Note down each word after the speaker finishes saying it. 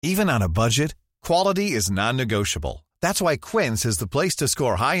Even on a budget, quality is non-negotiable. That's why Quince is the place to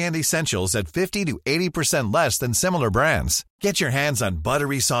score high-end essentials at 50 to 80% less than similar brands. Get your hands on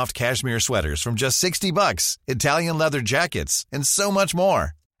buttery soft cashmere sweaters from just $60, Italian leather jackets, and so much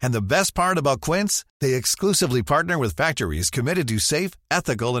more. And the best part about Quince, they exclusively partner with factories committed to safe,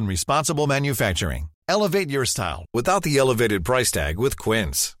 ethical, and responsible manufacturing. Elevate your style without the elevated price tag with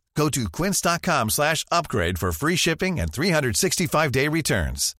Quince. Go to quince.com/upgrade for free shipping and 365-day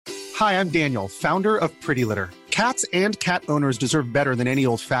returns. Hi, I'm Daniel, founder of Pretty Litter. Cats and cat owners deserve better than any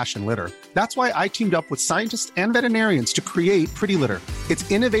old-fashioned litter. That's why I teamed up with scientists and veterinarians to create Pretty Litter. Its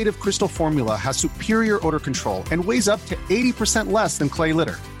innovative crystal formula has superior odor control and weighs up to 80% less than clay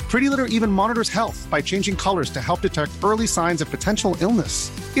litter. Pretty Litter even monitors health by changing colors to help detect early signs of potential illness.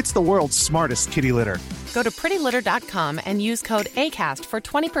 It's the world's smartest kitty litter. Go to prettylitter.com and use code ACAST for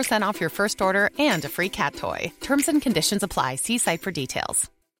 20% off your first order and a free cat toy. Terms and conditions apply. See site for details.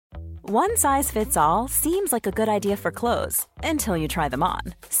 One size fits all seems like a good idea for clothes until you try them on.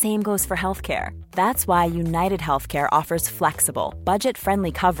 Same goes for healthcare. That's why United Healthcare offers flexible,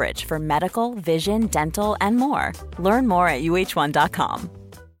 budget-friendly coverage for medical, vision, dental, and more. Learn more at uh1.com.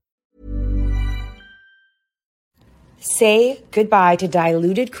 Say goodbye to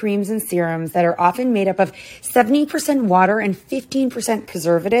diluted creams and serums that are often made up of 70% water and 15%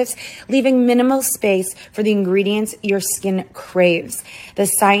 preservatives, leaving minimal space for the ingredients your skin craves. The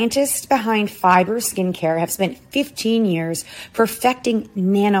scientists behind Fiber Skincare have spent 15 years perfecting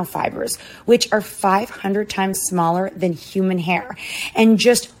nanofibers, which are 500 times smaller than human hair. And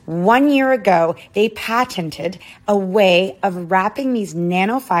just 1 year ago, they patented a way of wrapping these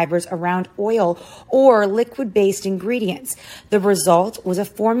nanofibers around oil or liquid-based ingredients. The result was a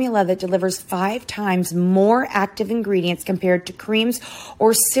formula that delivers 5 times more active ingredients compared to creams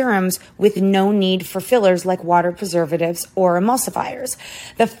or serums with no need for fillers like water preservatives or emulsifiers.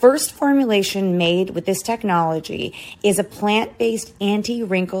 The first formulation made with this technology is a plant-based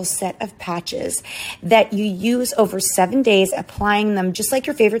anti-wrinkle set of patches that you use over 7 days, applying them just like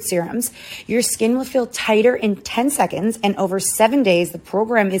your favorite serums. Your skin will feel tighter in 10 seconds, and over 7 days, the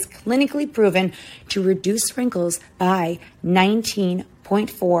program is clinically proven to reduce wrinkles by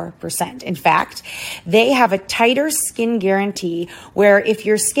 19.4%. In fact, they have a tighter skin guarantee where if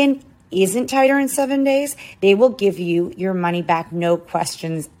your skin isn't tighter in 7 days, they will give you your money back, no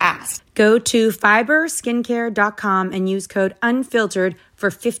questions asked. Go to fiberskincare.com and use code UNFILTERED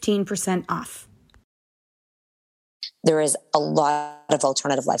for 15% off. There is a lot of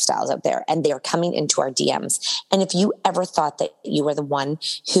alternative lifestyles out there, and they are coming into our DMs. And if you ever thought that you were the one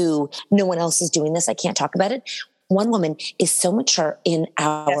who no one else is doing this, I can't talk about it. One woman is so mature in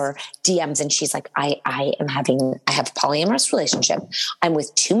our DMs, and she's like, I have a polyamorous relationship. I'm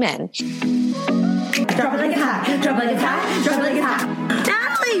with 2 men. Drop it like it's hot. Drop it like it's hot. Drop it like it's hot.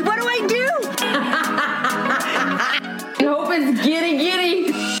 Natalie, what do I do? I hope it's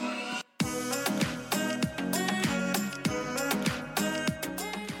giddy.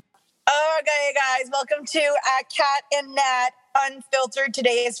 Okay, guys, welcome to Cat and Nat Unfiltered.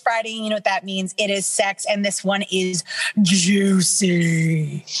 Today is Friday. You know what that means. It is sex, and this one is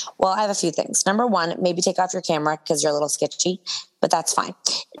juicy. Well, I have a few things. Number 1, maybe take off your camera because you're a little sketchy, but that's fine.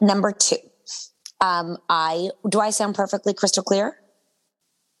 Number 2, do I sound perfectly crystal clear?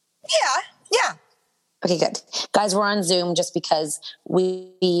 Yeah. Okay, good. Guys, we're on Zoom just because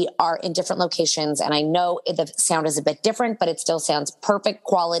we are in different locations, and I know the sound is a bit different, but it still sounds perfect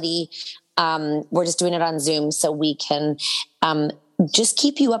quality. We're just doing it on Zoom so we can just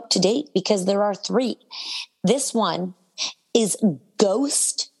keep you up to date because there are 3. This one is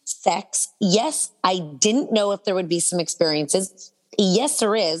ghost sex. Yes, I didn't know if there would be some experiences. Yes,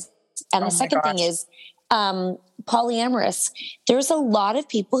 there is. And the second thing is polyamorous. There's a lot of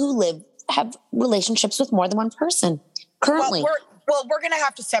people who have relationships with more than one person currently. Well, we're going to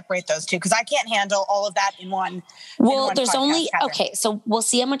have to separate those two because I can't handle all of that in one. Well, there's only, okay, so we'll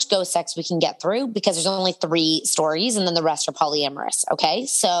see how much ghost sex we can get through because there's only 3 stories and then the rest are polyamorous. Okay.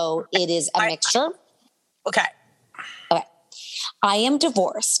 So it is a mixture. Okay. I am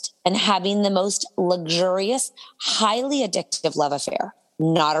divorced and having the most luxurious, highly addictive love affair.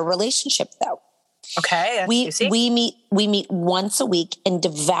 Not a relationship though. Okay. We meet once a week and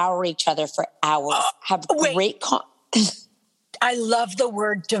devour each other for hours. I love the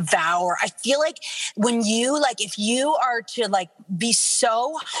word devour. I feel like when you, if you are to, be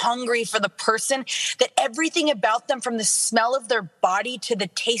so hungry for the person that everything about them, from the smell of their body to the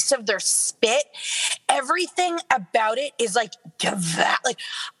taste of their spit, everything about it is devour.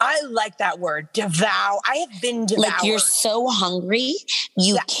 I like that word, devour. I have been devoured. You're so hungry,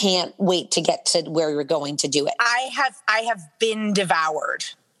 you can't wait to get to where you're going to do it. I have been devoured.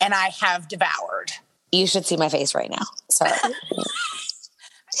 and I have devoured. You should see my face right now. Sorry.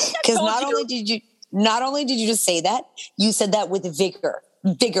 Because not only did you just say that, you said that with vigor.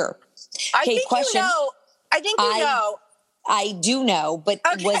 I think question. You know. I think you know. I do know, but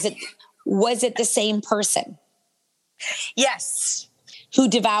was it the same person? Yes. Who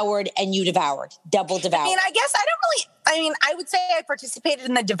devoured and you devoured? Double devoured. I mean, I would say I participated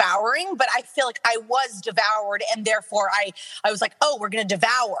in the devouring, but I feel like I was devoured, and therefore I was like, oh, we're going to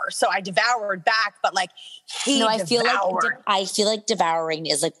devour. So I devoured back, but like I feel like devouring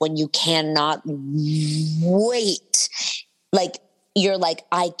is like when you cannot wait. Like you're like,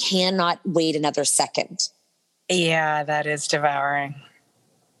 I cannot wait another second. Yeah, that is devouring.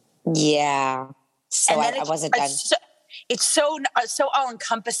 Yeah. So I wasn't done. It's so all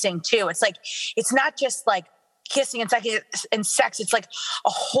encompassing too. It's like, it's not just like kissing and sex. It's like a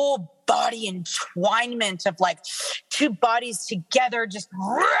whole body entwinement of like two bodies together, just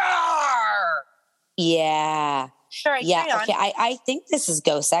roar. Yeah. All right, yeah. Okay. I think this is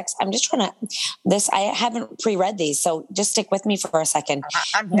ghost sex. I'm just trying to, I haven't pre-read these. So just stick with me for a second.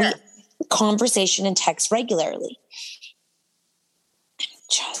 I'm here. Conversation and text regularly.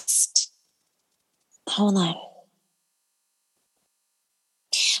 Just hold on.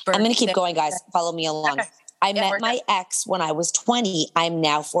 I'm going to keep going, guys. Follow me along. Okay. I met my ex when I was 20. I'm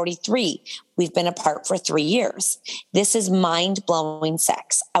now 43. We've been apart for 3 years. This is mind-blowing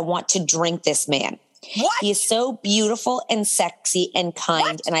sex. I want to drink this man. What? He is so beautiful and sexy and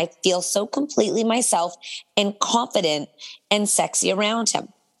kind, and I feel so completely myself and confident and sexy around him.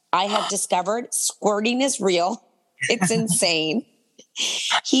 I have discovered squirting is real. It's insane.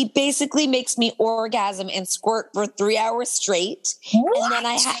 He basically makes me orgasm and squirt for 3 hours straight. What?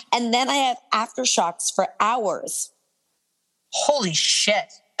 And then I have aftershocks for hours. Holy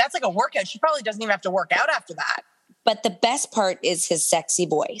shit. That's like a workout. She probably doesn't even have to work out after that. But the best part is his sexy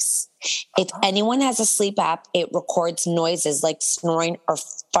voice. If anyone has a sleep app, it records noises like snoring or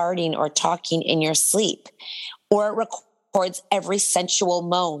farting or talking in your sleep. Or it records every sensual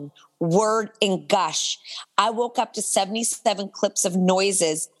moan, word, and gush. I woke up to 77 clips of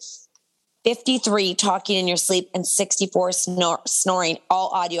noises, 53 talking in your sleep, and 64 snoring, all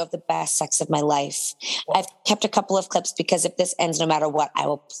audio of the best sex of my life. Wow. I've kept a couple of clips because if this ends, no matter what, I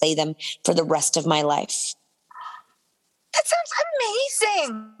will play them for the rest of my life. That sounds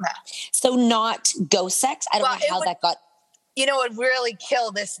amazing. So not ghost sex. I don't know how that got. You know, it would really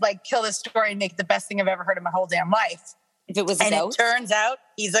kill this story and make it the best thing I've ever heard in my whole damn life. If it was a ghost? It turns out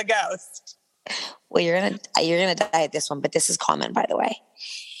he's a ghost. Well, you're gonna die at this one, but this is common, by the way.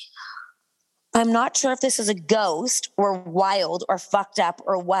 I'm not sure if this is a ghost or wild or fucked up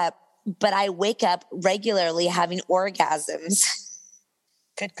or what, but I wake up regularly having orgasms.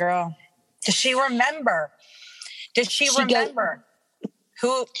 Good girl. Does she remember?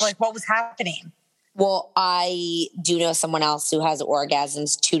 What was happening? Well, I do know someone else who has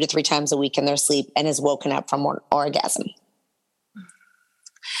orgasms 2 to 3 times a week in their sleep and is woken up from one orgasm.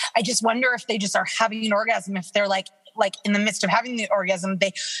 I just wonder if they just are having an orgasm, if they're like in the midst of having the orgasm,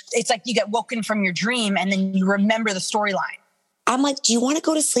 it's like you get woken from your dream and then you remember the storyline. I'm like, do you want to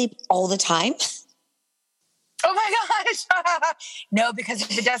go to sleep all the time? Oh my gosh. No, because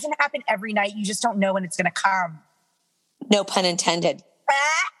if it doesn't happen every night, you just don't know when it's going to come. No pun intended.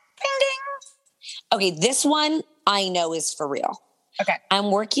 Ding, ding. Okay, this one I know is for real. Okay.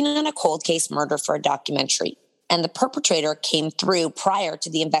 I'm working on a cold case murder for a documentary, and the perpetrator came through prior to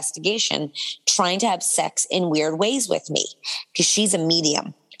the investigation trying to have sex in weird ways with me because she's a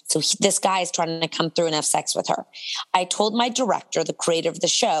medium. So this guy is trying to come through and have sex with her. I told my director, the creator of the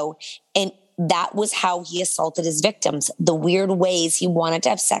show, and that was how he assaulted his victims, the weird ways he wanted to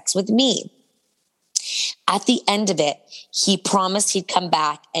have sex with me. At the end of it, he promised he'd come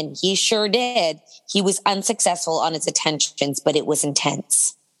back, and he sure did. He was unsuccessful on his attentions, but it was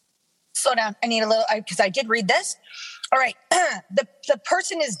intense. Slow down. I need a little, because I did read this. All right. The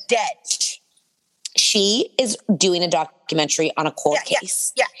person is dead. She is doing a documentary on a cold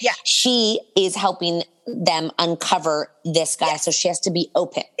case. Yeah. She is helping them uncover this guy, so she has to be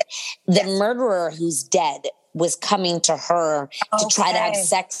open. The murderer who's dead was coming to her to try to have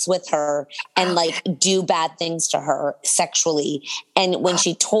sex with her and do bad things to her sexually. And when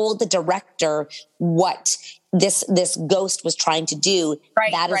she told the director what this ghost was trying to do,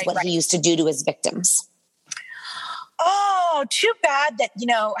 that is what he used to do to his victims. Oh, too bad that,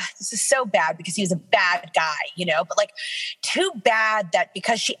 this is so bad because he was a bad guy, but too bad that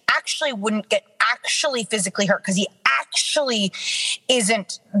because she actually wouldn't get actually physically hurt because he actually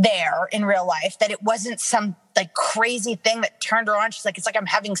isn't there in real life, that it wasn't some crazy thing that turned her on. She's like, it's like I'm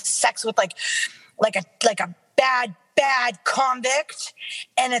having sex with like a bad bad convict.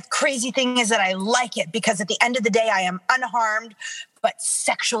 And the crazy thing is that I like it because at the end of the day, I am unharmed, but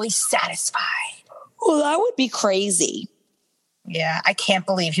sexually satisfied. Well, that would be crazy. Yeah, I can't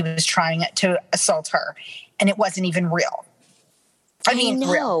believe he was trying to assault her and it wasn't even real. I mean,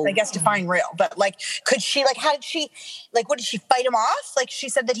 real, I guess define real, but like, could she, like, how did she, like, what did she fight him off? Like she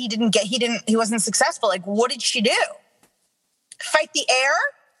said that he wasn't successful. Like, what did she do? Fight the air?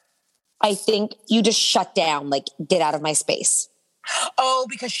 I think you just shut down, like, get out of my space. Oh,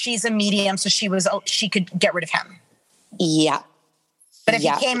 because she's a medium. So she could get rid of him. Yeah. But if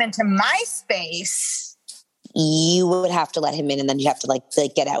he came into my space, you would have to let him in and then you have to like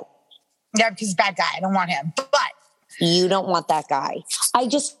get out. Yeah, because he's a bad guy. I don't want him, but you don't want that guy. I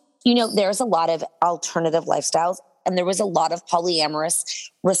just, there's a lot of alternative lifestyles and there was a lot of polyamorous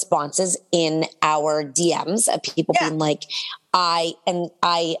responses in our DMs of people being like, I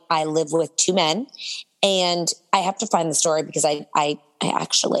live with 2 men and I have to find the story because I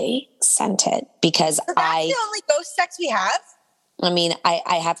actually sent it because that's the only ghost sex we have. I mean,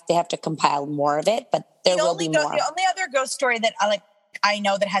 they have to compile more of it, but there will be more. The only other ghost story that I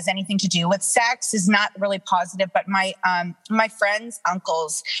know that has anything to do with sex is not really positive, but my friends'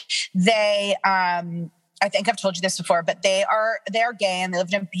 uncles, they, I think I've told you this before, but they are gay and they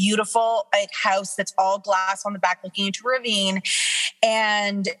lived in a beautiful house that's all glass on the back looking into a ravine.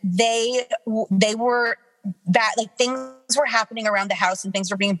 And they were that like things were happening around the house and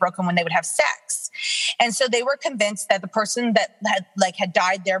things were being broken when they would have sex. And so they were convinced that the person that had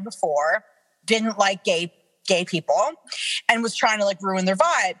died there before didn't like gay people and was trying to like ruin their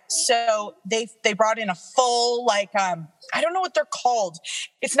vibe. So they brought in a full I don't know what they're called.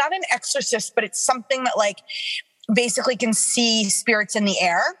 It's not an exorcist, but it's something that like basically can see spirits in the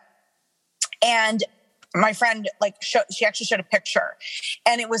air. And my friend she actually showed a picture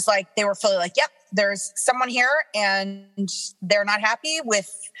and it was like they were fully like, yep, there's someone here and they're not happy with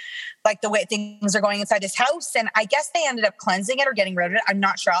like the way things are going inside this house. And I guess they ended up cleansing it or getting rid of it. I'm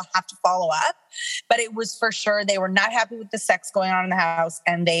not sure. I'll have to follow up. But it was for sure they were not happy with the sex going on in the house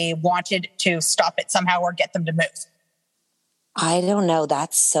and they wanted to stop it somehow or get them to move. I don't know.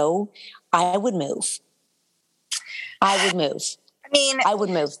 I would move. I would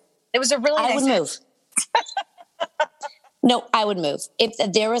move. It was a really nice I would move. No, I would move. If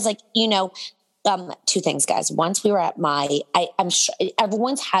there was 2 things, guys. Once we were at I'm sure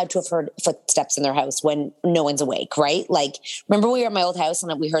everyone's had to have heard footsteps in their house when no one's awake, right? Like, remember we were at my old house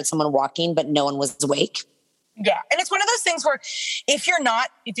and we heard someone walking, but no one was awake? Yeah. And it's one of those things where if you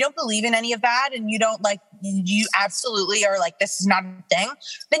don't believe in any of that and you don't you absolutely are like, this is not a thing,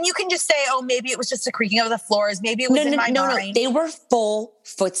 then you can just say, oh, maybe it was just a creaking of the floors. Maybe it was in my mind. No, they were full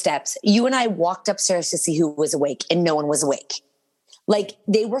footsteps. You and I walked upstairs to see who was awake and no one was awake. Like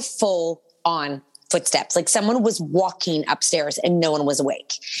they were full on footsteps. Like someone was walking upstairs and no one was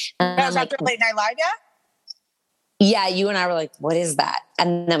awake. Was after Late Night Live, yeah? Yeah, you and I were like, what is that?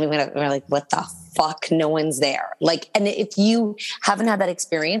 And then we were like, what the fuck? No one's there. Like, and if you haven't had that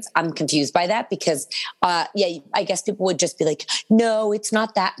experience, I'm confused by that because, I guess people would just be like, no, it's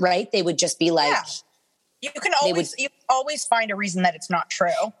not that, right? They would just be like, you can always find a reason that it's not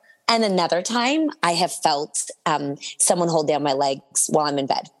true. And another time I have felt someone hold down my legs while I'm in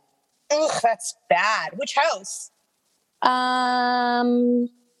bed. Ugh, that's bad. Which house?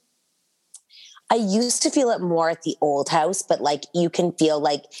 I used to feel it more at the old house, but like you can feel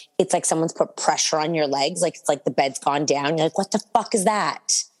like it's like someone's put pressure on your legs. Like it's like the bed's gone down. You're like, what the fuck is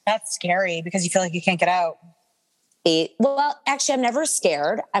that? That's scary because you feel like you can't get out. Well, actually, I'm never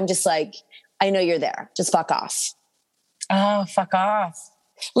scared. I'm just like, I know you're there. Just fuck off. Oh, fuck off.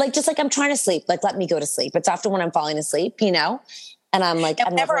 Like, just like I'm trying to sleep. Like, let me go to sleep. It's often when I'm falling asleep, And I'm like,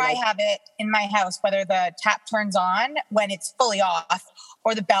 whenever I have it in my house, whether the tap turns on when it's fully off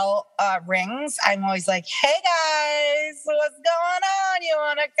or the bell rings, I'm always like, hey guys, what's going on? You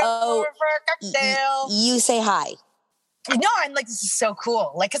want to come over for a cocktail? You say hi. No, I'm like, this is so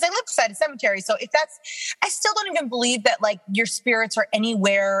cool. Like, cause I live beside a cemetery. So I still don't even believe that like your spirits are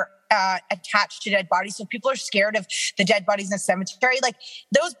anywhere attached to dead bodies. So people are scared of the dead bodies in the cemetery. Like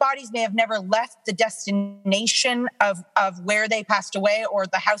those bodies may have never left the destination of where they passed away or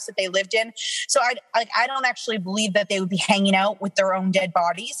the house that they lived in. So I don't actually believe that they would be hanging out with their own dead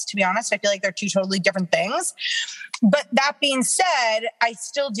bodies. To be honest, I feel like they're 2 totally different things. But that being said, I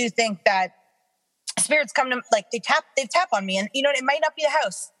still do think that spirits come to they tap on me and it might not be the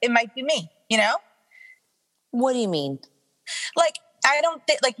house. It might be me, What do you mean? Like, I don't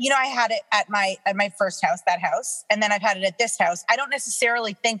think I had it at my first house, that house. And then I've had it at this house. I don't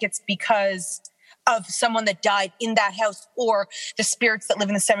necessarily think it's because of someone that died in that house or the spirits that live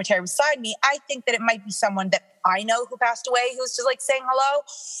in the cemetery beside me. I think that it might be someone that I know who passed away who's just like saying hello,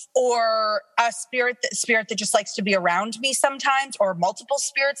 or a spirit that just likes to be around me sometimes, or multiple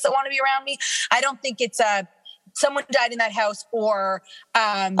spirits that want to be around me. I don't think it's someone died in that house or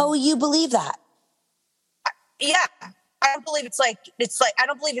oh, you believe that? Yeah. I don't believe it's like I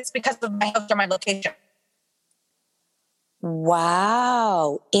don't believe it's because of my house or my location.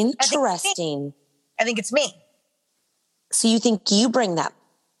 Wow. Interesting. I think it's me. So you think you bring that?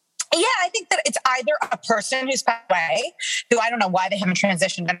 Yeah, I think that it's either a person who's passed away, who I don't know why they haven't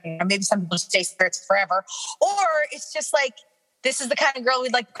transitioned. I don't know, maybe some people stay spirits forever. Or it's just like, this is the kind of girl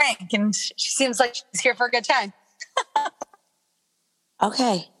we'd like to prank, and she seems like she's here for a good time.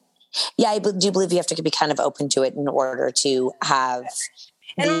 Okay. Yeah, I do believe you have to be kind of open to it in order to have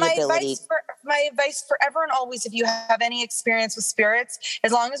the ability. My advice forever and always, if you have any experience with spirits,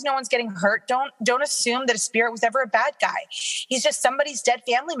 as long as no one's getting hurt, don't assume that a spirit was ever a bad guy. He's just somebody's dead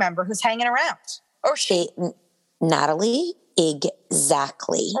family member who's hanging around. Or she. Natalie,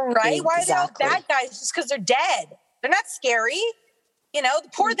 exactly. Right? Exactly. Why are they all bad guys just because they're dead? They're not scary. You know,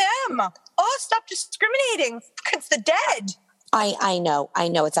 poor them. Oh, stop discriminating against the dead. I know.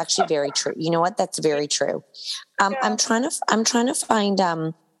 It's actually very true. You know what? That's very true. Yeah. I'm trying to find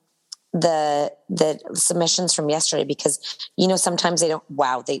the submissions from yesterday, because sometimes they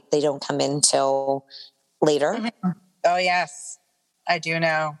don't come in till later. Mm-hmm. Oh yes, I do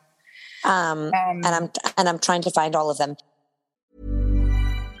know. And I'm trying to find all of them.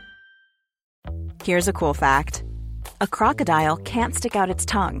 Here's a cool fact: a crocodile can't stick out its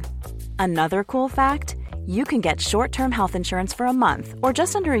tongue. Another cool fact: you can get short-term health insurance for a month or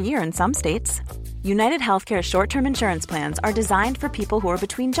just under a year in some states. United Healthcare short-term insurance plans are designed for people who are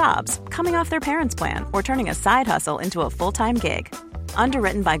between jobs, coming off their parents' plan, or turning a side hustle into a full-time gig.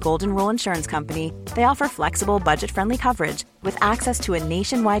 Underwritten by Golden Rule Insurance Company, they offer flexible, budget-friendly coverage with access to a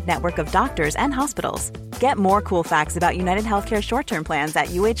nationwide network of doctors and hospitals. Get more cool facts about United Healthcare short-term plans at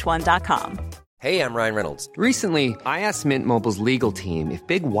uh1.com. Hey, I'm Ryan Reynolds. Recently, I asked Mint Mobile's legal team if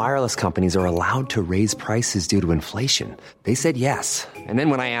big wireless companies are allowed to raise prices due to inflation. They said yes. And then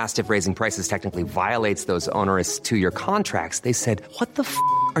when I asked if raising prices technically violates those onerous 2-year contracts, they said, "What the f***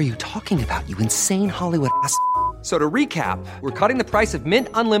 are you talking about, you insane Hollywood ass?" So to recap, we're cutting the price of Mint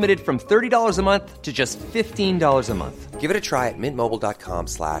Unlimited from $30 a month to just $15 a month. Give it a try at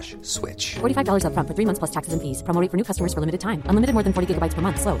mintmobile.com/switch. $45 up front for 3 months plus taxes and fees. Promo rate for new customers for limited time. Unlimited more than 40 gigabytes per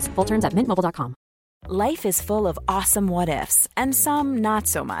month. Slows full terms at mintmobile.com. Life is full of awesome what-ifs, and some not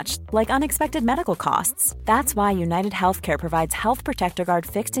so much, like unexpected medical costs. That's why United Healthcare provides Health Protector Guard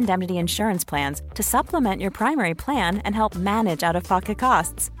fixed indemnity insurance plans to supplement your primary plan and help manage out-of-pocket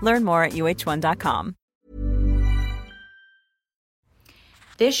costs. Learn more at uh1.com.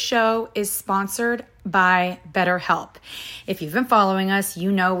 This show is sponsored by BetterHelp. If you've been following us,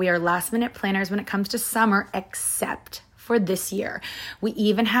 you know we are last-minute planners when it comes to summer, except for this year. We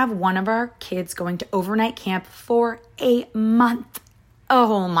even have one of our kids going to overnight camp for a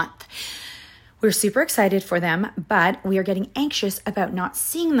whole month. We're super excited for them, but we are getting anxious about not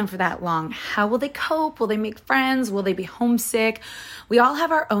seeing them for that long. How will they cope? Will they make friends? Will they be homesick? We all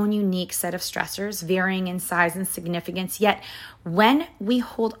have our own unique set of stressors, varying in size and significance, yet when we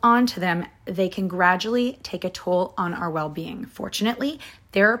hold on to them, they can gradually take a toll on our well-being. Fortunately,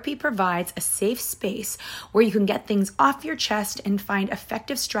 therapy provides a safe space where you can get things off your chest and find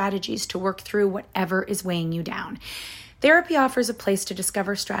effective strategies to work through whatever is weighing you down. Therapy offers a place to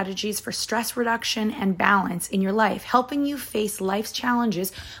discover strategies for stress reduction and balance in your life, helping you face life's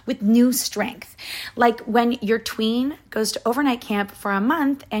challenges with new strength. Like when your tween goes to overnight camp for a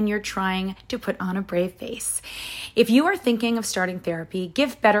month and you're trying to put on a brave face. If you are thinking of starting therapy,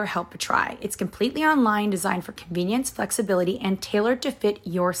 give BetterHelp a try. It's completely online, designed for convenience, flexibility, and tailored to fit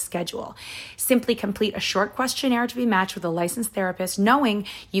your schedule. Simply complete a short questionnaire to be matched with a licensed therapist, knowing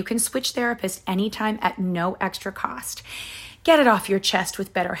you can switch therapists anytime at no extra cost. Get it off your chest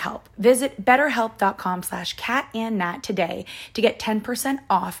with BetterHelp. Visit betterhelp.com/catandnat today to get 10%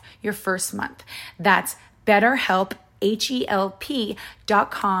 off your first month. That's BetterHelp,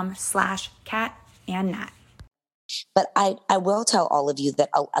 HELP.com/catandnat. But I will tell all of you that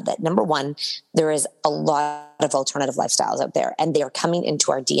number one, there is a lot of alternative lifestyles out there, and they are coming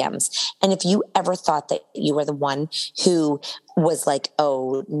into our DMs. And if you ever thought that you were the one who was like,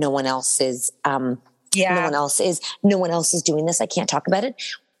 oh, no one else is, no one else is doing this, I can't talk about it.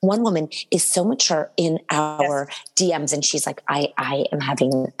 One woman is so mature in our DMs, and she's like, I have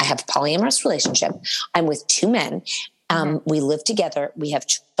a polyamorous relationship. I'm with 2 men. We live together. We have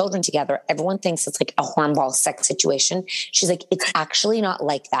children together. Everyone thinks it's like a hornball sex situation. She's like, it's actually not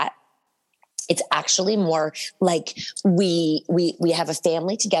like that. It's actually more like we have a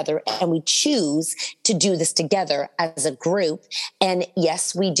family together and we choose to do this together as a group. And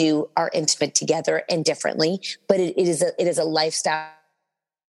yes, we are intimate together and differently, but it is a lifestyle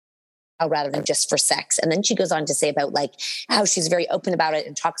rather than just for sex. And then she goes on to say about like how she's very open about it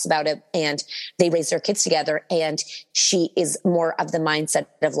and talks about it, and they raise their kids together. And she is more of the mindset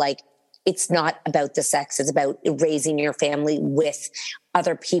of like, it's not about the sex. It's about raising your family with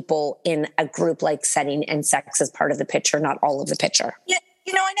other people in a group like setting, and sex is part of the picture, not all of the picture. Yeah.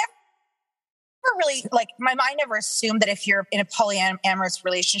 You know, I never really, like, my mind never assumed that if you're in a polyamorous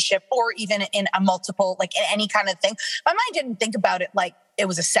relationship or even in a multiple, like in any kind of thing, my mind didn't think about it like it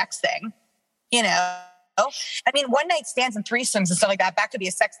was a sex thing, you know? I mean, one night stands and threesomes and stuff like that could be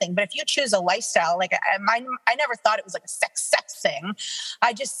a sex thing. But if you choose a lifestyle, like I never thought it was like a sex thing.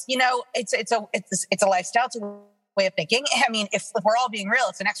 I just, you know, it's a lifestyle. It's a way of thinking. I mean, if we're all being real,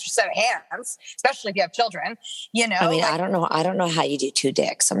 it's an extra set of hands, especially if you have children, you know. I mean, like, I don't know how you do 2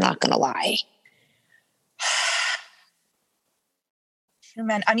 dicks. I'm not going to lie. 2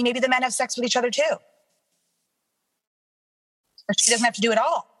 men. I mean, maybe the men have sex with each other too. Or she doesn't have to do it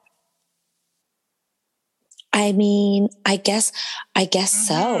all. I mean, I guess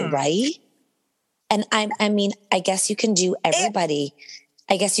so, right? And I mean, I guess you can do everybody.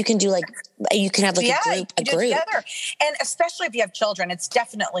 I guess you can do like, you can have like a group. Together. And especially if you have children, it's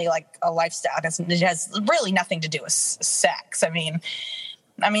definitely like a lifestyle. It has really nothing to do with sex. I mean,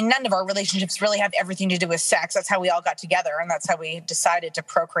 none of our relationships really have everything to do with sex. That's how we all got together, and that's how we decided to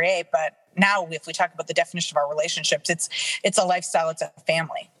procreate. But now, if we talk about the definition of our relationships, it's a lifestyle. It's a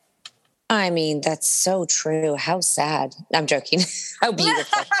family. I mean, that's so true. How sad. I'm joking. How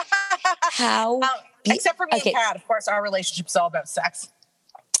beautiful. Except for me and Kat, of course, our relationship is all about sex.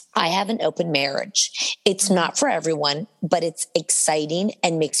 I have an open marriage. It's not for everyone, but it's exciting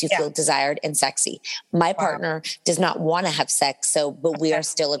and makes you feel desired and sexy. My partner does not want to have sex, but we are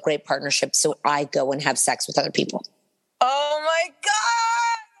still a great partnership. So I go and have sex with other people. Oh my God.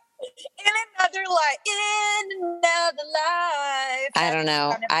 In another life. I don't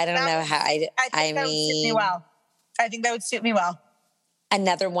know. I don't know how I think that would suit me well. I think that would suit me well.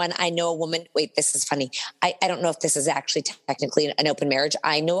 Another one, I know a woman, wait, this is funny. I don't know if this is actually technically an open marriage.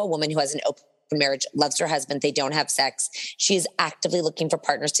 I know a woman who has an open marriage, loves her husband. They don't have sex. She is actively looking for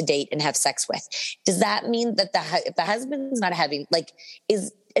partners to date and have sex with. Does that mean that if the husband's not having, like,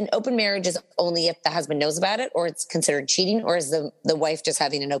 is an open marriage is only if the husband knows about it, or it's considered cheating, or is the wife just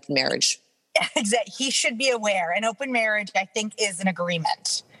having an open marriage? Exactly. He should be aware. An open marriage, I think, is an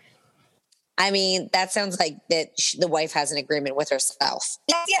agreement. I mean, that sounds like that the wife has an agreement with herself.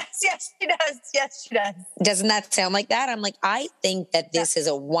 Yes, she does. Yes, she does. Doesn't that sound like that? I'm like, I think that this is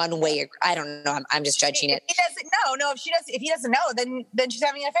a one-way. I don't know. I'm just judging it. He doesn't know. No, if he doesn't know, then she's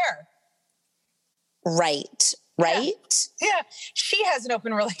having an affair. Right. Yeah. She has an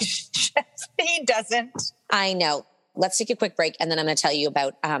open relationship. He doesn't. I know. Let's take a quick break, and then I'm going to tell you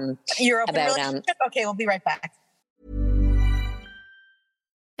about your open relationship. Okay, we'll be right back.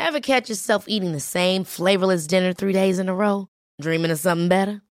 Ever catch yourself eating the same flavorless dinner 3 days in a row? Dreaming of something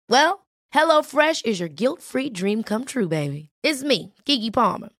better? Well, HelloFresh is your guilt-free dream come true, baby. It's me, Keke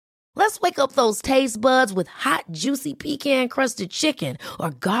Palmer. Let's wake up those taste buds with hot, juicy pecan-crusted chicken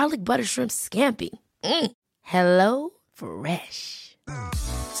or garlic butter shrimp scampi. Hello Fresh.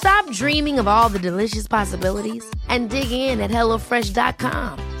 Stop dreaming of all the delicious possibilities and dig in at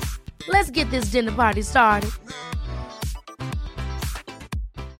HelloFresh.com. Let's get this dinner party started.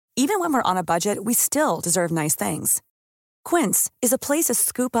 Even when we're on a budget, we still deserve nice things. Quince is a place to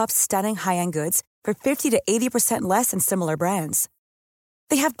scoop up stunning high-end goods for 50 to 80% less than similar brands.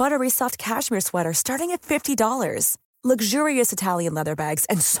 They have buttery soft cashmere sweaters starting at $50, luxurious Italian leather bags,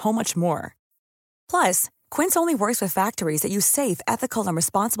 and so much more. Plus, Quince only works with factories that use safe, ethical, and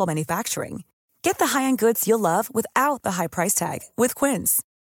responsible manufacturing. Get the high-end goods you'll love without the high price tag with Quince.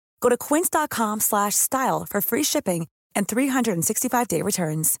 Go to quince.com/style for free shipping and 365-day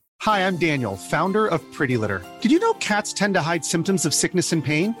returns. Hi, I'm Daniel, founder of Pretty Litter. Did you know cats tend to hide symptoms of sickness and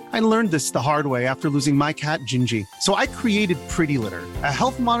pain? I learned this the hard way after losing my cat, Gingy. So I created Pretty Litter, a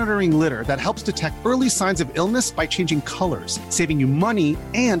health monitoring litter that helps detect early signs of illness by changing colors, saving you money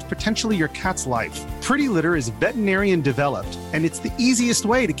and potentially your cat's life. Pretty Litter is veterinarian developed, and it's the easiest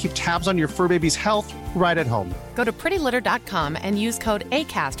way to keep tabs on your fur baby's health right at home. Go to prettylitter.com and use code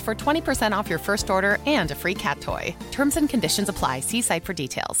ACAST for 20% off your first order and a free cat toy. Terms and conditions apply. See site for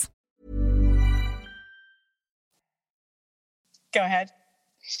details. Go ahead.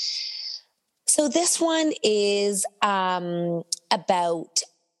 So this one is about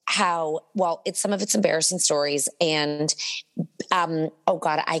how, well, some of it's embarrassing stories, and oh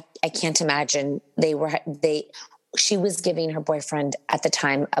God, I can't imagine. She was giving her boyfriend at the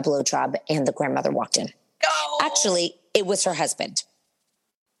time a blowjob and the grandmother walked in. No. Actually, it was her husband.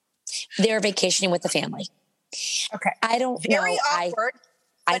 They're vacationing with the family. Okay. I don't Very know. awkward.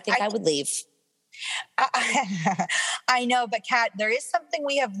 I think I would leave. I know, but Kat, there is something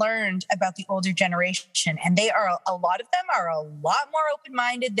we have learned about the older generation, and a lot of them are a lot more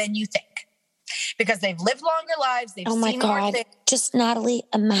open-minded than you think because they've lived longer lives. They've seen more things. Just Natalie,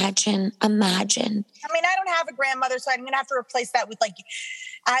 imagine. I mean, I don't have a grandmother, so I'm going to have to replace that with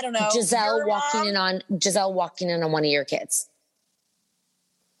I don't know. Giselle walking in on one of your kids.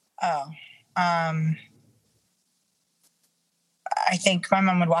 Oh, I think my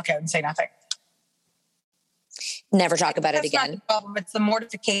mom would walk out and say nothing. Never talk about it again. Not the problem. It's the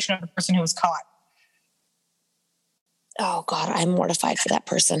mortification of the person who was caught. Oh God, I'm mortified for that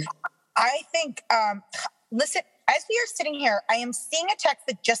person. I think, listen, as we are sitting here, I am seeing a text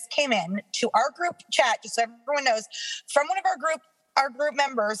that just came in to our group chat, just so everyone knows, from one of our group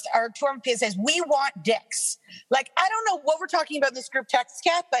members, our tour MP says, we want dicks. I don't know what we're talking about in this group text,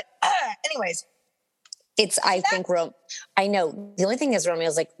 Kat, but anyways. I know. The only thing is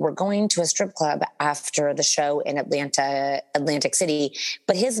Romeo's we're going to a strip club after the show in Atlantic City,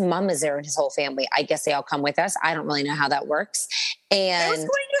 but his mom is there and his whole family. I guess they all come with us. I don't really know how that works. And who's going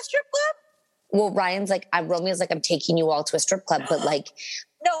to a strip club? Well, Ryan's Romeo's I'm taking you all to a strip club, but no,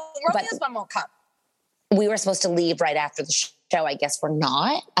 Romeo's mom won't come. We were supposed to leave right after the show. I guess we're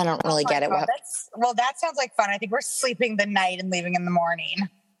not. I don't really get it. Well, that sounds like fun. I think we're sleeping the night and leaving in the morning.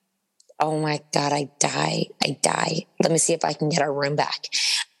 Oh my God, I die. Let me see if I can get our room back.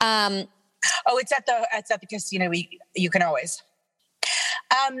 It's at the casino. You can always.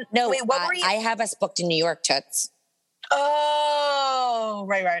 No, wait, what were you? I have us booked in New York, Toots. Oh,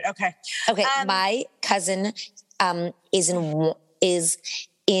 right. Okay. My cousin is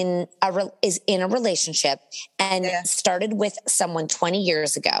in a relationship and started with someone 20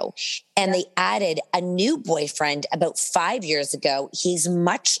 years ago. And they added a new boyfriend about 5 years ago. He's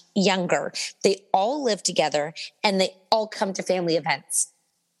much younger. They all live together and they all come to family events.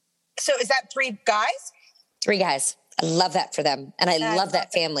 So is that 3 guys? 3 guys. I love that for them. And I love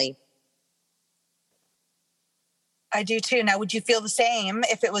that family. I do too. Now, would you feel the same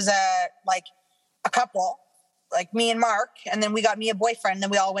if it was a couple? Like me and Mark, and then we got me a boyfriend, and then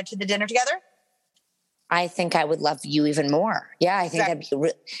we all went to the dinner together? I think I would love you even more. Yeah, I think I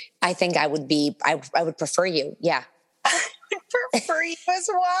would prefer you. Yeah. I would prefer you as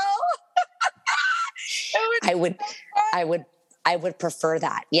well. I would prefer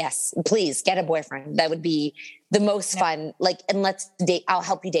that. Yes. Please get a boyfriend. That would be the most fun. And let's date. I'll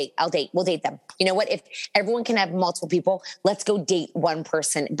help you date. We'll date them. You know what? If everyone can have multiple people, let's go date one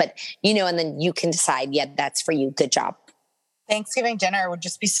person. But, and then you can decide, that's for you. Good job. Thanksgiving dinner would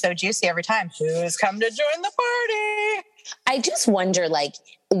just be so juicy every time. Who's come to join the party? I just wonder,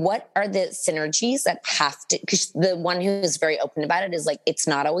 what are the synergies that have to, because the one who is very open about it is it's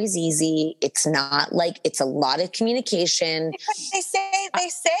not always easy. It's not it's a lot of communication. They say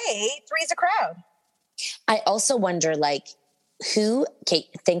three's a crowd. I also wonder, think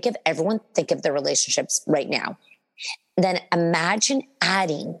of the relationships right now. Then imagine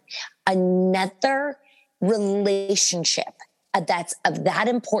adding another relationship that's of that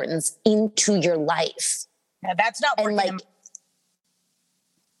importance into your life. Now, that's not working.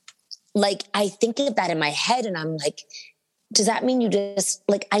 And I think of that in my head and I'm does that mean you just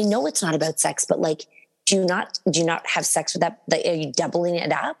I know it's not about sex, but do you not have sex with that? Are you doubling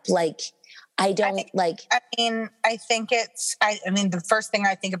it up? I think the first thing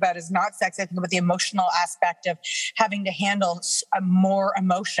I think about is not sex. I think about the emotional aspect of having to handle more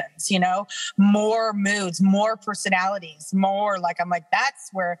emotions, more moods, more personalities, more that's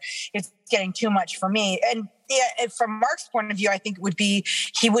where it's getting too much for me. And from Mark's point of view, I think it would be,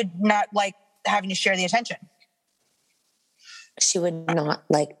 he would not like having to share the attention. She would not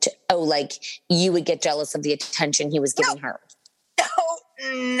like to, you would get jealous of the attention he was giving her.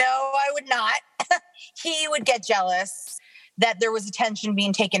 No, I would not. He would get jealous that there was attention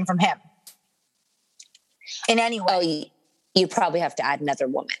being taken from him in any way. Oh, you probably have to add another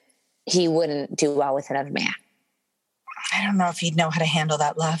woman. He wouldn't do well with another man. I don't know if he'd know how to handle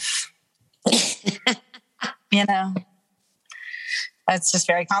that love. It's just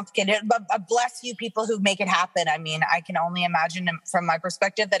very complicated. But bless you people who make it happen. I mean, I can only imagine from my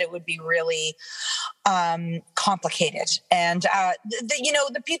perspective that it would be really complicated. And,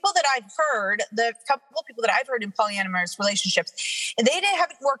 the people that I've heard, the couple of people that I've heard in polyamorous relationships, they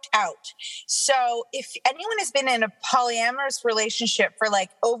haven't worked out. So if anyone has been in a polyamorous relationship for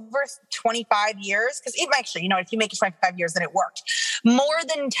like over 25 years, because even actually, if you make it 25 years, then it worked. More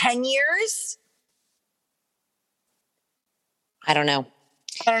than 10 years? I don't know.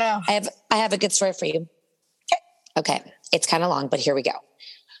 I have a good story for you. Okay. It's kind of long, but here we go.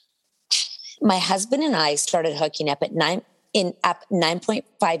 My husband and I started hooking up at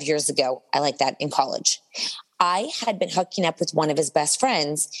 9.5 years ago. I like that, in college. I had been hooking up with one of his best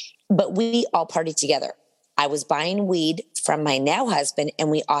friends, but we all partied together. I was buying weed from my now husband, and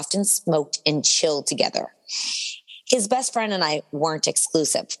we often smoked and chilled together. His best friend and I weren't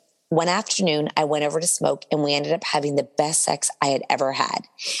exclusive. One afternoon, I went over to smoke, and we ended up having the best sex I had ever had.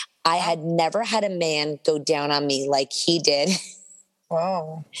 I had never had a man go down on me like he did.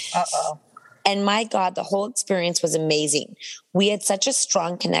 Whoa. Uh-oh. And my God, the whole experience was amazing. We had such a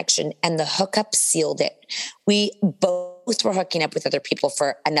strong connection, and the hookup sealed it. We both were hooking up with other people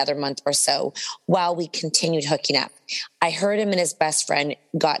for another month or so while we continued hooking up. I heard him and his best friend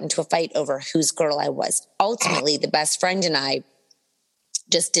got into a fight over whose girl I was. Ultimately, the best friend and I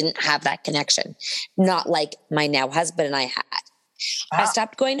just didn't have that connection, not like my now husband and I had. I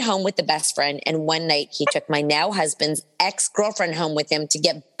stopped going home with the best friend, and one night he took my now husband's ex-girlfriend home with him to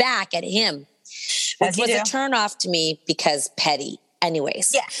get back at him, which was a turn off to me because petty.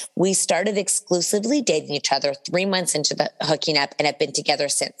 Anyways, we started exclusively dating each other 3 months into the hooking up and have been together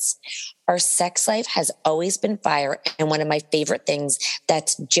since. Our sex life has always been fire, and one of my favorite things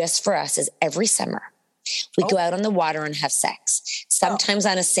that's just for us is every summer we go out on the water and have sex. Sometimes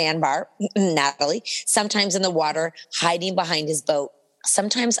on a sandbar, Natalie, sometimes in the water, hiding behind his boat,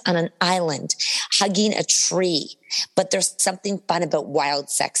 sometimes on an island, hugging a tree. But there's something fun about wild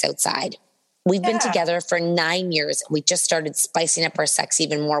sex outside. We've been together for 9 years. We just started spicing up our sex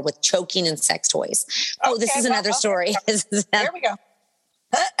even more with choking and sex toys. This is another story. There we go.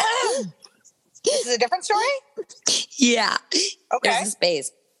 This is a different story? Yeah. Okay. There's a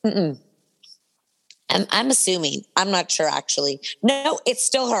space. I'm assuming. I'm not sure, actually. No, it's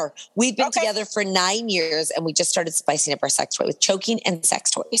still her. We've been together for 9 years, and we just started spicing up our sex toy with choking and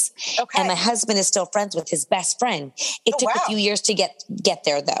sex toys. Okay. And my husband is still friends with his best friend. It took a few years to get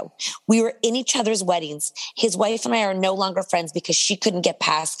there, though. We were in each other's weddings. His wife and I are no longer friends because she couldn't get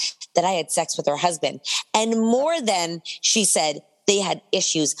past that I had sex with her husband. And more than, she said, they had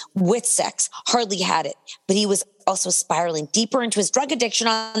issues with sex, hardly had it. But he was also spiraling deeper into his drug addiction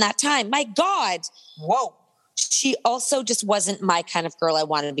on that time. My God. Whoa. She also just wasn't my kind of girl I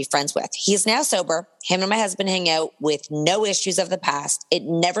wanted to be friends with. He is now sober. Him and my husband hang out with no issues of the past. It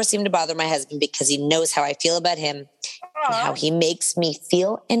never seemed to bother my husband because he knows how I feel about him and how he makes me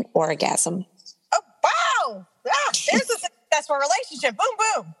feel an orgasm. Oh, wow. There's a successful relationship. Boom,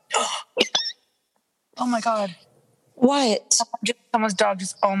 boom. Oh, my God. What? Someone's dog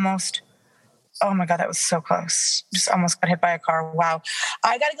just almost... Oh my God, that was so close. Just almost got hit by a car. Wow.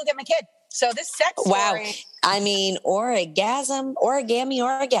 I got to go get my kid. So this sex story. Wow. I mean, orgasm. Origami.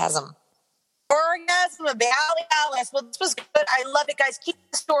 Orgasm of Alice. Well, this was good. I love it, guys. Keep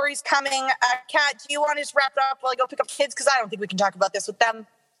the stories coming. Kat, do you want to just wrap it up while I go pick up kids? Because I don't think we can talk about this with them.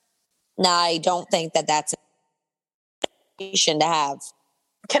 No, I don't think that's a to have.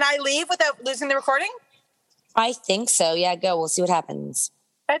 Can I leave without losing the recording? I think so. Yeah, go. We'll see what happens.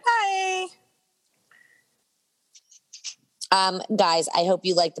 Bye-bye. Guys, I hope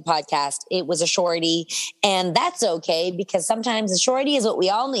you liked the podcast. It was a shorty, and that's okay because sometimes a shorty is what we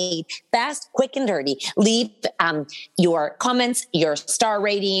all need. Fast, quick, and dirty. Leave your comments, your star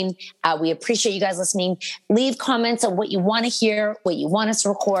rating. We appreciate you guys listening. Leave comments on what you want to hear, what you want us to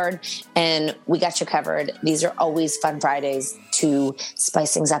record, and we got you covered. These are always fun Fridays to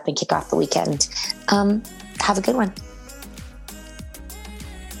spice things up and kick off the weekend. Have a good one.